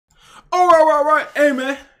Hey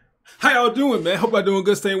man, how y'all doing, man? Hope y'all doing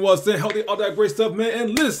good, staying well, staying healthy, all that great stuff, man. And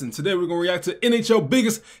listen, today we're gonna react to NHL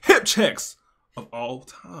biggest hip checks of all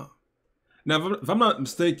time. Now, if I'm not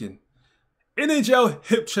mistaken, NHL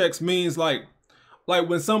hip checks means like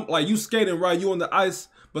when you skating, right? You on the ice,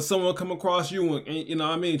 but someone come across you and you know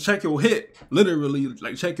what I mean, check your hip, literally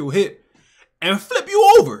like check your hip and flip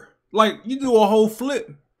you over, like you do a whole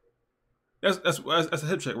flip. That's a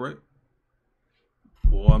hip check, right?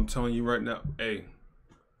 Well, I'm telling you right now, hey,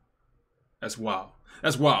 that's wild.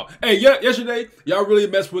 That's wild. Hey, yeah, yesterday y'all really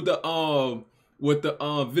messed with the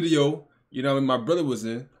video. You know, my brother was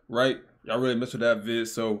in, right? Y'all really messed with that vid,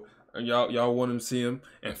 so y'all want to see him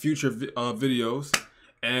in future videos,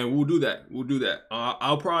 and we'll do that. We'll do that.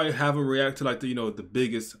 I'll probably have him react to like the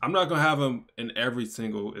biggest. I'm not gonna have him in every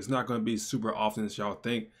single. It's not gonna be super often as y'all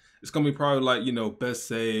think. It's gonna be probably like best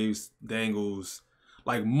saves, dangles,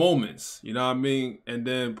 like moments. You know what I mean? And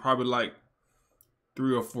then probably like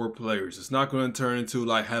 3 or 4 players. It's not gonna turn into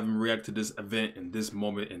like having react to this event in this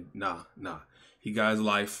moment. And nah. He got his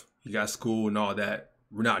life. He got school and all that.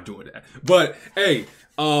 We're not doing that. But hey,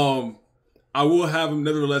 I will have him.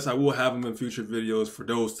 Nevertheless, I will have him in future videos for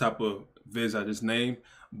those type of vids I just named.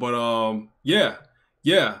 But yeah.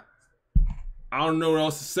 I don't know what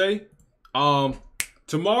else to say.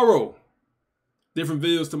 Tomorrow, different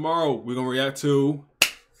videos tomorrow. We're gonna react to.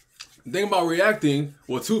 Think about reacting.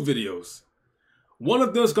 Well, 2 videos. One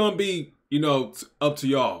of them's gonna be up to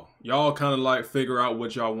y'all. Y'all kind of like figure out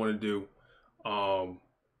what y'all want to do.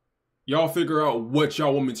 Y'all figure out what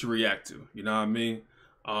y'all want me to react to. You know what I mean?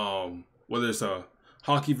 Whether it's a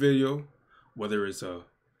hockey video, whether it's a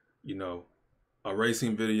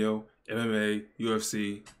racing video, MMA,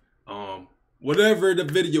 UFC, whatever the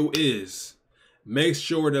video is, make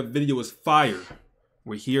sure the video is fire.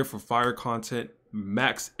 We're here for fire content,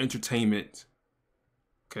 max entertainment.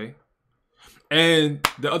 Okay. And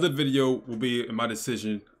the other video will be in my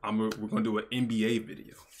decision. We're gonna do an NBA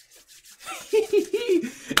video.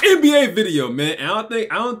 NBA video, man. And I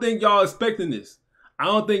don't think y'all expecting this. I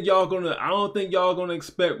don't think y'all gonna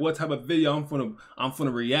expect what type of video I'm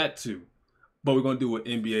gonna react to. But we're gonna do an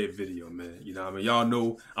NBA video, man. You know what I mean? Y'all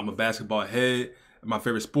know I'm a basketball head, my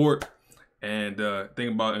favorite sport, and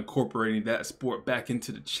thinking about incorporating that sport back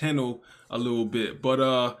into the channel a little bit.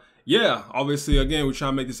 But yeah, obviously again, we're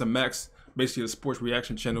trying to make this a max, basically a sports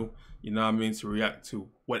reaction channel. You know what I mean? To react to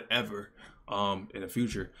whatever in the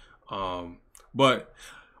future. But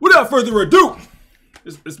without further ado,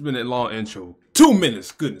 it's been a long intro. 2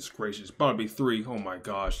 minutes, goodness gracious, probably 3. Oh my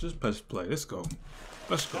gosh, just press play. Let's go.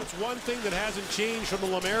 Let's go. That's one thing that hasn't changed from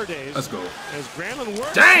the Lemaire days. Let's go. As Granlund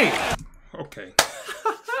works. Dang. Okay.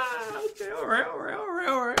 Okay. All right.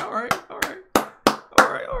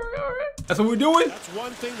 That's what we're doing. That's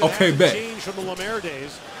one thing that hasn't changed from the Lemaire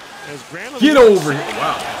days. As Granlund get over here.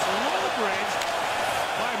 Wow. That's a long range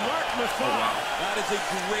by Mark Maffa. Oh, wow. That is a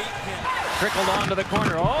great hit. Trickled onto the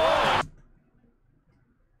corner. Oh!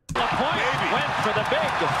 LaPointe went for the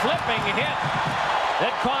big flipping hit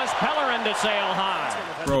that caused Pellerin to sail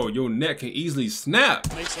high. Bro, your neck can easily snap.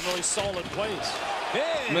 Makes some really solid plays.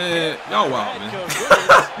 Man, y'all wild, man.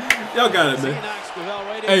 Y'all got it, man.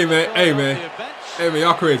 Hey, man,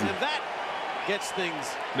 y'all crazy. Gets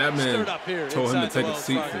things that man up here told him to take a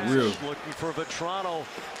seat for real. Looking for Vetrano.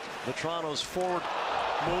 Vetrano's forward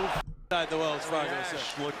move. Inside the Wells Fargo.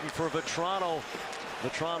 Looking for Vetrano.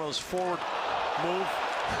 Vetrano's forward move.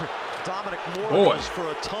 Dominic Moore goes for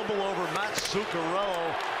a tumble over Matt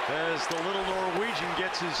Zuccarello as the little Norwegian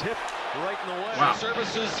gets his hip right in the way. Wow.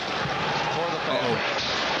 Services for the fan.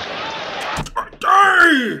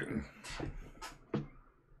 Dang!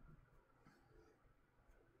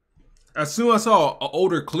 As soon as I saw an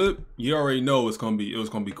older clip, you already know it was gonna be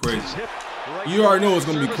crazy. You already know it's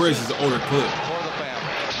gonna be crazy. It's an older clip.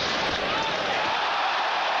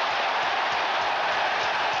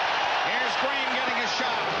 Here's Green getting a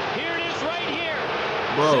shot. Here it is right here.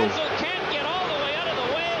 Bro. Zetzel can't get all the way out of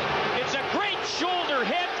the way. It's a great shoulder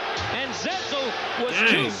hit, and Zetzel was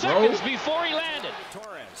 2 seconds before he landed.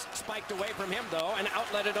 Torres spiked away from him though and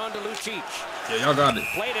outletted onto Lucic. Yeah, y'all got it.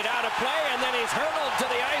 Played it out of play, and then he's hurtled to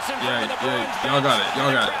the ice in front of the Bruins. Y'all got it.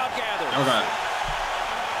 Y'all got it. Y'all got it.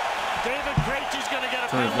 David Krejci's going to get a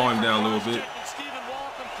turn his volume down a little bit. Stephen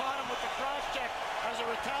Walton caught him with the cross check as a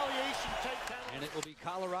retaliation take penalty. And it will be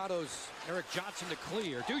Colorado's Eric Johnson to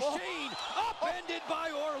clear. Duchesne upended by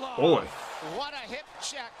Orlov. Boy. What a hip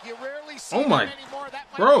check. You rarely see that anymore. That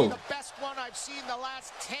might be the best one I've seen the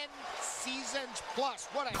last 10 seasons plus.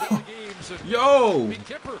 What a hit. Games of Yo. Big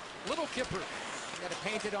Kipper, little Kipper. Got it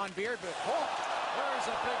painted on Beard, but there's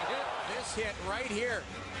a big hit. This hit right here.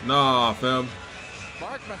 Nah, fam.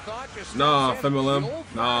 Nah, Femalem.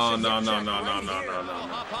 No.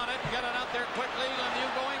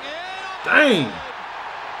 Dang.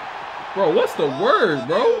 Bro, what's the word,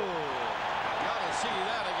 bro?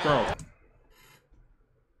 Bro.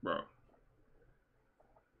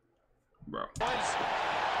 He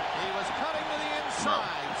was cutting to the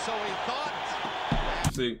inside, so he thought.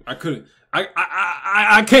 See, I couldn't.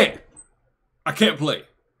 I can't. I can't play.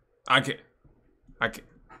 I can't.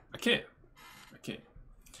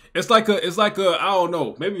 It's like a I don't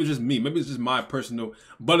know. Maybe it's just me. Maybe it's just my personal.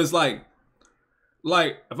 But it's like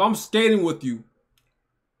if I'm skating with you.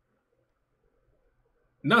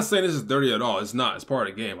 Not saying this is dirty at all. It's not. It's part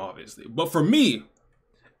of the game, obviously. But for me,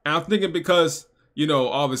 and I'm thinking because, you know,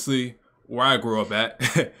 obviously where I grew up at,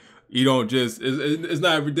 you don't just, it's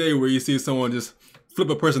not every day where you see someone just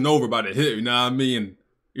flip a person over by the hip, you know what I mean?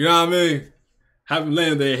 You know what I mean? Have them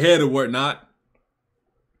land their head or whatnot.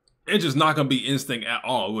 It's just not going to be instinct at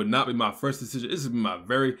all. It would not be my first decision. This is my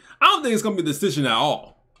I don't think it's going to be a decision at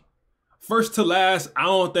all. First to last, I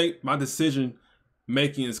don't think my decision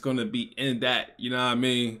making is going to be in that, you know what I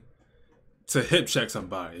mean, to hip check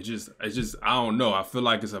somebody. It's just I don't know. I feel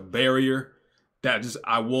like it's a barrier that just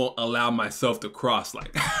I won't allow myself to cross.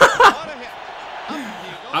 Like I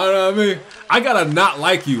don't know what I mean. I gotta not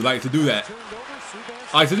like you, like, to do that.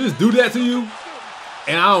 Like, to just do that to you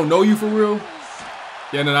and I don't know you for real.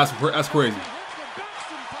 Yeah, no, that's crazy.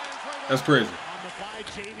 That's crazy.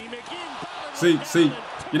 See,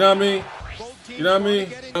 you know what I mean? You know what I mean?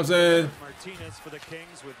 You know what I'm saying? Martinez for the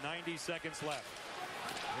Kings with 90 seconds left.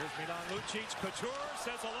 Here's Milan Lucic. Couture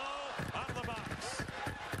says hello out of the box.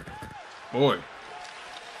 Boy.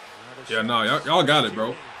 Yeah, no, y'all got it,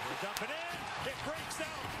 bro.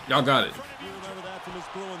 Y'all got it. You remember that from his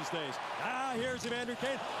Bruins days. Ah, here's Evander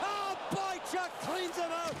Kane. Oh, Boychuk cleans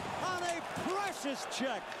him out on a precious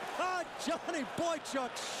check. Ah, Johnny Boychuk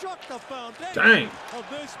shook the foundation of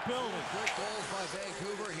this building. Quick goals by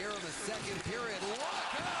Vancouver here in the second period. Look out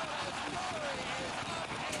as Murray is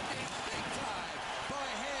upending big time by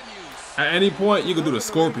Hamuse. At any point, you can do the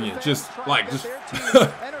scorpion. Just you know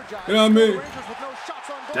what I mean?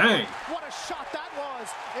 Dang. What a shot that was.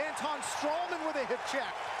 Anton Stroman with a hip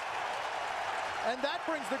check. And that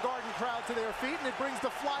brings the Garden crowd to their feet, and it brings the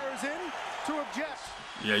Flyers in to object.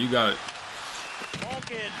 Yeah, you got it.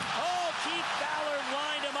 Malkin. Oh, Keith Ballard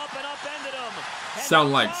lined him up and upended him.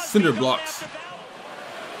 Sound like cinder blocks.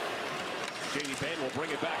 J.D. Payne will bring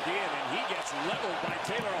it back in, and he gets leveled by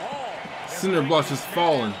Taylor Hall. Cinder blocks just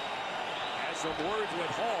falling. Has some words with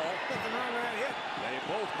Hall. They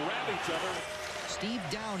both grab each other. Steve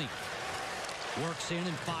Downey works in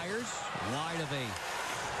and fires wide of a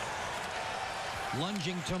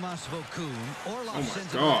lunging Tomas Vokoun. Orlov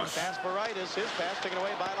sends it. Kasparaitis, his pass taken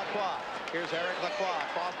away by Lacroix. Here's Eric Lacroix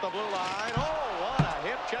across the blue line. Oh, what a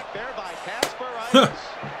hip check there by Kasparaitis.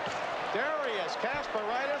 Darius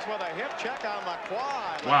Kasparaitis with a hip check on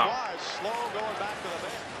Lacroix. Wow. Lacroix is slow going back to the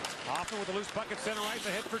bench. Hoffman with a loose bucket center ice,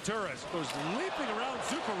 a hit for Turris. Goes leaping around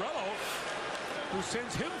Zuccarello, who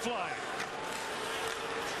sends him flying.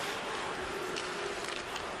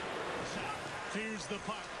 Here's the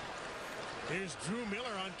puck. Here's Drew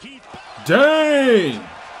Miller on Keith. Dang!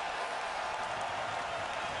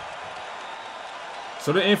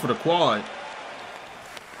 So they aim for the quad.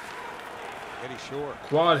 Pretty short.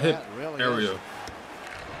 Quad hip really area.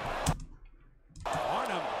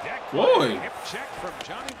 Farnham, deck Boy. hip check from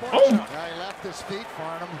Johnny Boychuk. Oh, Yeah, he left his feet,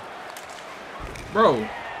 Farnham. bro. We were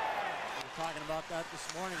talking about that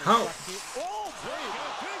this morning. How? Oh, there you go.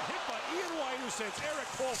 Big hit by Ian White, who sends Eric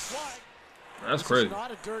Cole flying. That's crazy. It's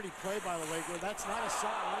not a dirty play, by the way. That's not a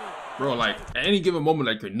submarine. Bro, like, at any given moment,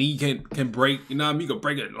 like, your knee can break, you know what I mean? You can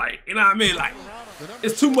break it, like, you know what I mean? Like,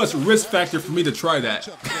 it's too much risk factor for me to try that.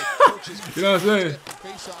 You know what I'm saying?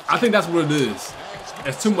 I think that's what it is.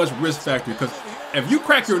 It's too much risk factor, because if you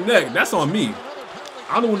crack your neck, that's on me.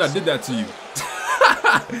 I'm the one that did that to you.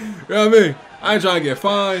 You know what I mean? I ain't trying to get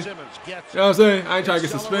fined. You know what I'm saying? I ain't trying to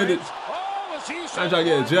get suspended. I ain't trying to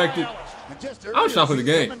get ejected. I'm trying to play the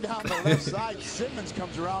game. Down the left side, Simmons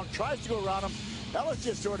comes around, tries to go around him. Ellis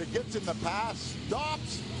just sort of gets in the pass,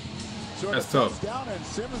 stops, sort That's of tough. comes down, and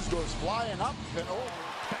Simmons goes flying up and over.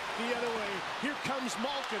 Back the other way. Here comes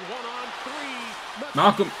Malkin, 1-on-3.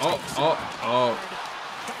 Malcolm, oh.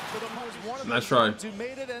 Nice try.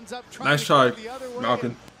 Nice try,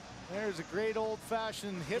 Malcolm. There's a great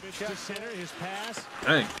old-fashioned hip check. To center, his pass.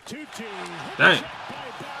 Dang. 2-2. Dang. By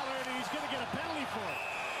Ballard, he's going to get a penalty for it.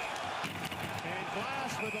 And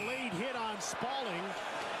Glass with a late hit on Spaulding.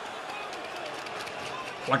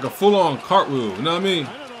 Like a full-on cartwheel, you know what I mean?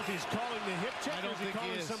 I don't know if he's calling the hip check or is he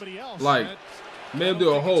calling somebody else. Like, Made him do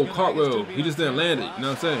a whole cartwheel. He just didn't land it. You know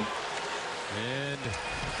what I'm saying? And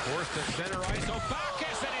forced to center iso.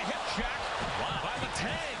 Bacchus and a hip check by the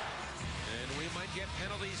tank. And we might get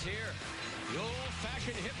penalties here. The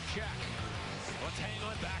old-fashioned hip check. Let's hang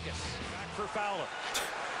on Bacchus. Back for Fowler.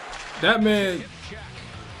 That man, Hip check.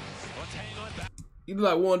 Let's hang on back. he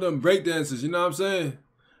like one of them break dancers. You know what I'm saying?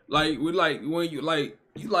 Like with like when you lay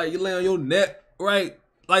on your neck, right?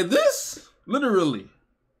 Like this, literally.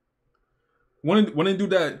 When they do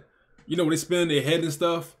that, you know, when they spin their head and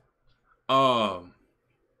stuff. I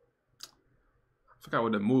forgot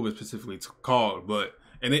what the move is specifically called, but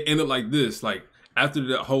and they end up like this, like after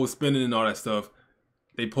the whole spinning and all that stuff,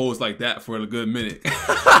 they pose like that for a good minute. Back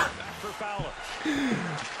for Fowler.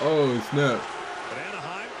 Oh snap! But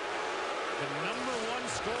Anaheim, the #1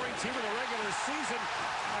 scoring team of the regular season,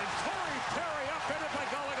 and Torrey Perry upended by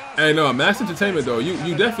Gallagher. Hey, no, mass entertainment though.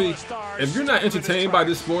 You definitely, if you're not entertained by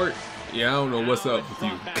this sport, yeah, I don't know what's up with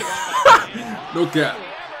you. No cap.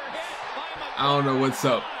 I don't know what's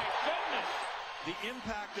up. The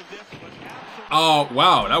impact of this was absolutely. Oh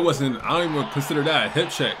wow, that wasn't. I don't even consider that a hip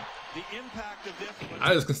check. The impact of this was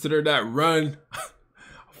I just consider that run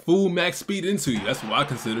full max speed into you. That's what I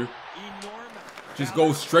consider. enormous. Just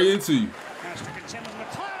go straight into you. Has to contend with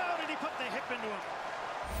McLeod, and he put the hip into him.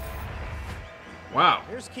 Wow.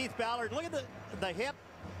 Here's Keith Ballard. Look at the hip.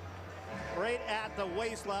 Right at the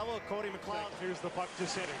waist level, Cody McLeod. Here's the puck to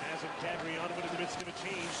center. Nazem Kadri on him in the midst of a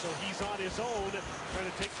change, so he's on his own, trying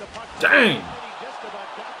to take the puck. Dang! He just about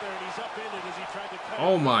got there, and he's up in it as he tried to cut.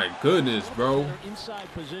 Oh my goodness, bro. Inside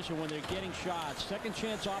position when they're getting shots. Second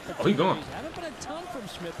chance opportunities. Oh, he gone. Haven't been a ton from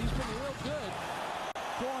Smith. He's been real good.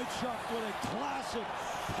 Boychuk with a classic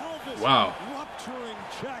pelvis rupturing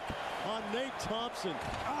check on Nate Thompson.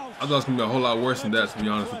 Ouch. I thought it was gonna be a whole lot worse than that, to be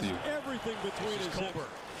honest with you. Everything between his hips.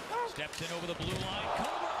 Steps in over the blue line.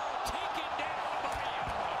 Cover taken down by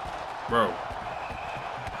Yamamoto. Bro,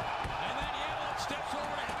 And then Yamamoto steps over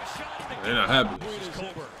to have a shot at the they're not happy.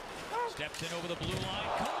 Steps in over the blue line.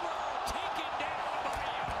 Cover taken down by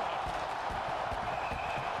Yamamoto.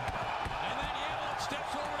 And then Yamamoto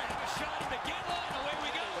steps over to have a shot at the Ginla, and away we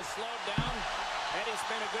go. Was slowed down. Eddie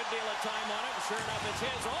spent a good deal of time on it. Sure enough, it's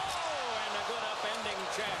his. Oh, and a good upending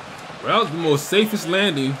check. Well, that was the most safest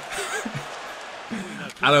landing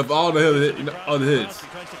out of all the other hits.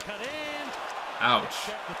 Ouch.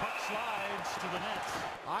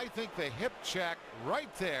 I think the hip check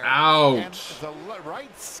right there. Ouch. And the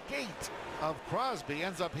right skate of Crosby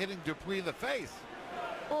ends up hitting Dupuis in the face.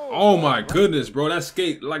 Oh my goodness, bro. That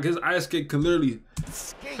skate, like his ice skate could literally,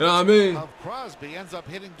 Skate you know what I mean? of Crosby ends up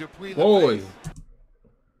hitting Dupuis in the Boy. face.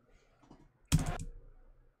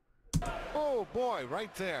 Oh boy,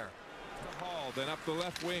 right there. Hall, then up the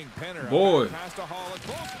left wing, Penner. Boy. Past to Hall at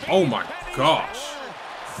full speed. Oh my gosh.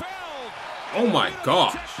 Oh my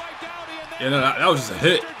gosh. Yeah, no, that was just a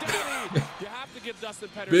hit. You have to give Dustin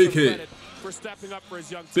Penner Big some hit. credit for stepping up for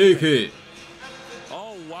his young Big teammate. hit.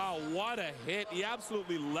 Oh wow, what a hit. He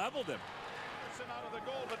absolutely leveled him. Out of the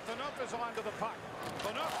goal, but Phaneuf is onto the puck.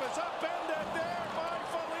 Phaneuf is upended there by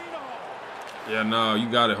Foligno. Yeah, no, you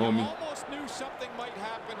got it, homie. Almost knew something might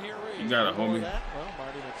happen here. You got it, homie. Well,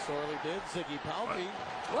 Marty McSorley did. Ziggy Palffy.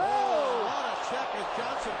 Whoa! What a check as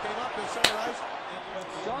Johnson came up to center ice.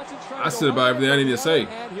 Johnson's trying I said about everything I need to say.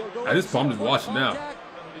 At this point, I'm just watching now.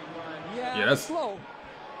 Yeah, that's slow.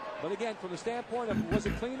 But again, from the standpoint of was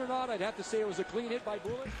it clean or not, I'd have to say it was a clean hit by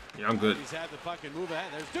Bullock. yeah, I'm good. He's had the puck and move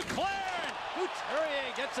ahead. There's Duclair.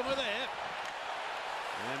 Couturier gets him with a hit.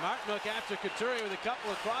 And Martinook after Couturier with a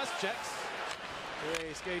couple of cross checks.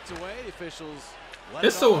 Couturier skates away. The officials.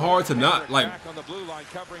 It's so hard to not like, Back on the blue line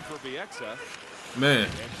covering for Bieksa. man.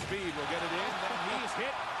 And Speed will get it in. Then he's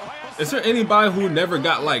hit. Is there anybody who never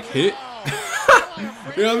got like hit?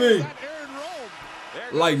 You know what I mean?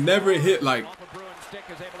 Like never hit, like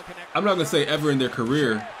I'm not gonna say ever in their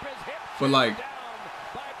career, but like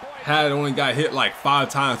had only got hit like 5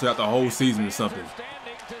 times throughout the whole season or something.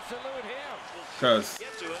 Cause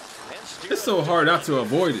it's so hard not to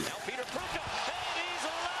avoid it.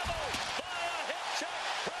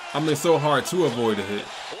 I mean, it's so hard to avoid a hit.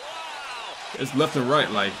 It's left and right.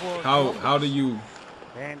 Like how do you?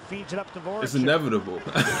 And feeds it up to Voracek. It's inevitable.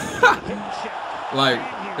 Like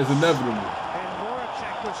it's inevitable. And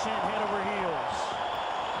Voracek was sent head over heels.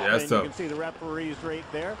 Yeah, that's and tough. you can see the referees right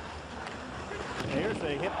there. And here's the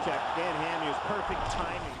hip check. Dan Hamhuis, perfect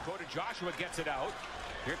timing. Dakota Joshua gets it out.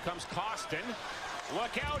 Here comes Costin.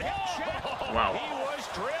 Look out, hip check. Wow. He was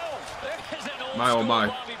drilled. There's an old My, oh my.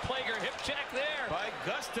 Bobby Plager hip check there by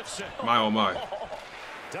Gustafsson. My oh my.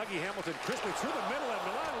 Dougie Hamilton crisply through the middle, and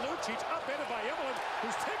Milan Lucic upended by Evelyn,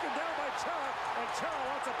 who's taken down by Chara, and Chara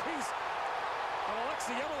wants a piece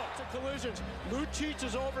Collisions. Lucic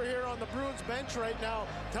is over here on the Bruins bench right now,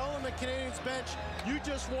 telling the Canadiens bench, you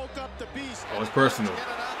just woke up the beast. Oh, it's personal. Get it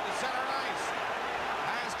up the center ice.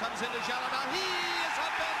 As comes into Jalana. He is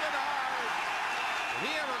upended hard. Did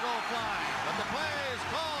he ever go flying? But the play is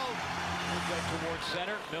called. Towards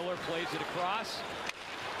center. Miller plays it across.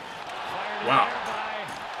 Fired wow. in there by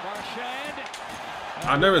Marchand.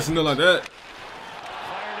 I've never seen it like that.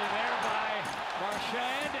 Fired in there by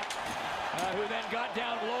Marchand, who then got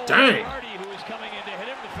down low. Dang. Hardy, who was coming in to hit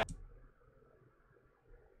him.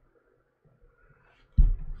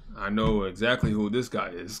 I know exactly who this guy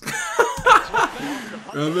is. You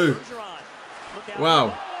know what I mean?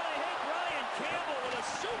 Wow.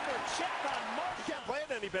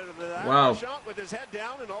 Any better than that. Wow. Shot with his head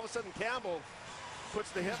down, and all of a sudden Campbell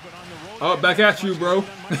puts the hit. Oh, back at you, bro. Oh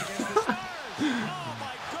my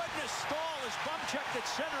goodness, Stahl is bump checked at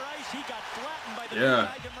center ice. He got flattened by the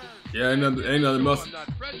Yeah. Yeah, ain't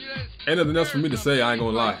nothing else for me to say, I ain't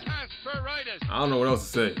gonna lie. I don't know what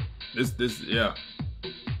else to say. This, yeah.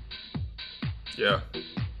 Yeah.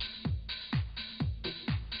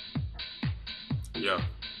 Yeah.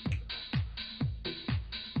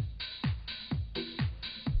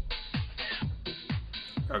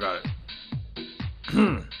 I got it.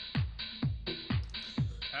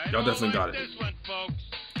 Y'all definitely got it.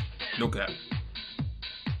 No cap.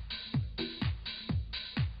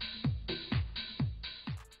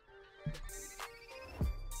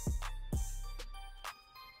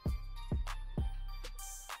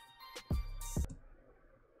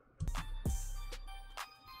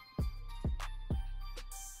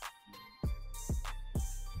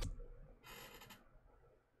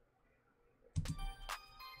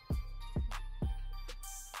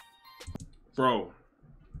 Bro.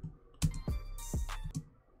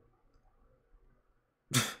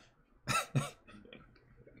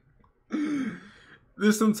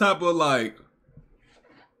 This some type of like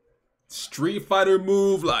Street Fighter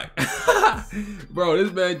move, like bro,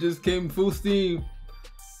 this man just came full steam,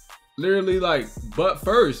 literally like butt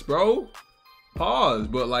first, bro. Pause,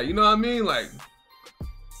 but like, you know what I mean, like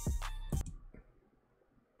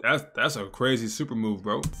that's a crazy super move,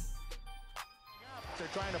 bro.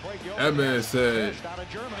 That man said,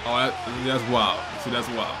 oh, that's wild. See, that's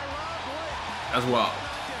wild. That's wild.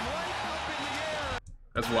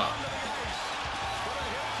 That's wild.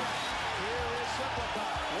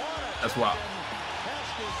 That's wild.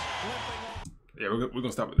 Yeah, we're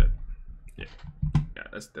gonna stop with that. Yeah, yeah,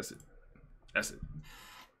 that's it. That's it.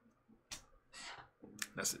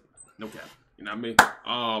 That's it. No cap. You know what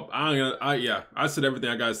I mean? I said everything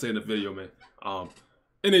I gotta say in the video, man.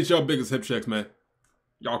 NHL biggest hip checks, man.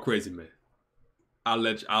 Y'all crazy, man. I'll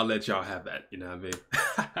let y'all have that. You know what I mean?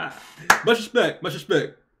 Much respect.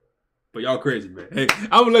 But y'all crazy, man. Hey,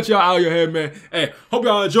 I'm gonna let y'all out of your head, man. Hey, hope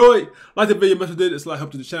y'all enjoyed. Like the video, message did. It's like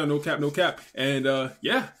help to the channel. No cap. And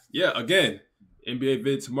yeah. Again, NBA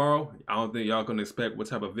vid tomorrow. I don't think y'all gonna expect what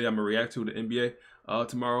type of video I'm gonna react to the NBA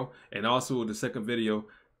tomorrow. And also the second video,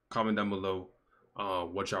 comment down below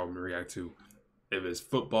what y'all gonna react to. If it's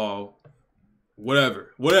football,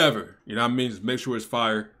 whatever. You know what I mean? Just make sure it's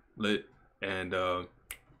fire, lit, and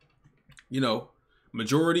you know,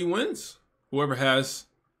 majority wins. Whoever has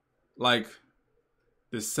like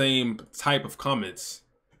the same type of comments,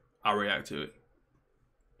 I'll react to it.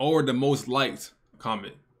 Or the most liked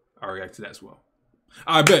comment, I'll react to that as well.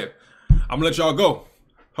 I bet. I'm gonna let y'all go.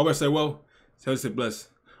 Hope I say well. Stay blessed.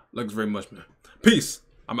 Thanks very much, man. Peace.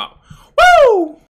 I'm out.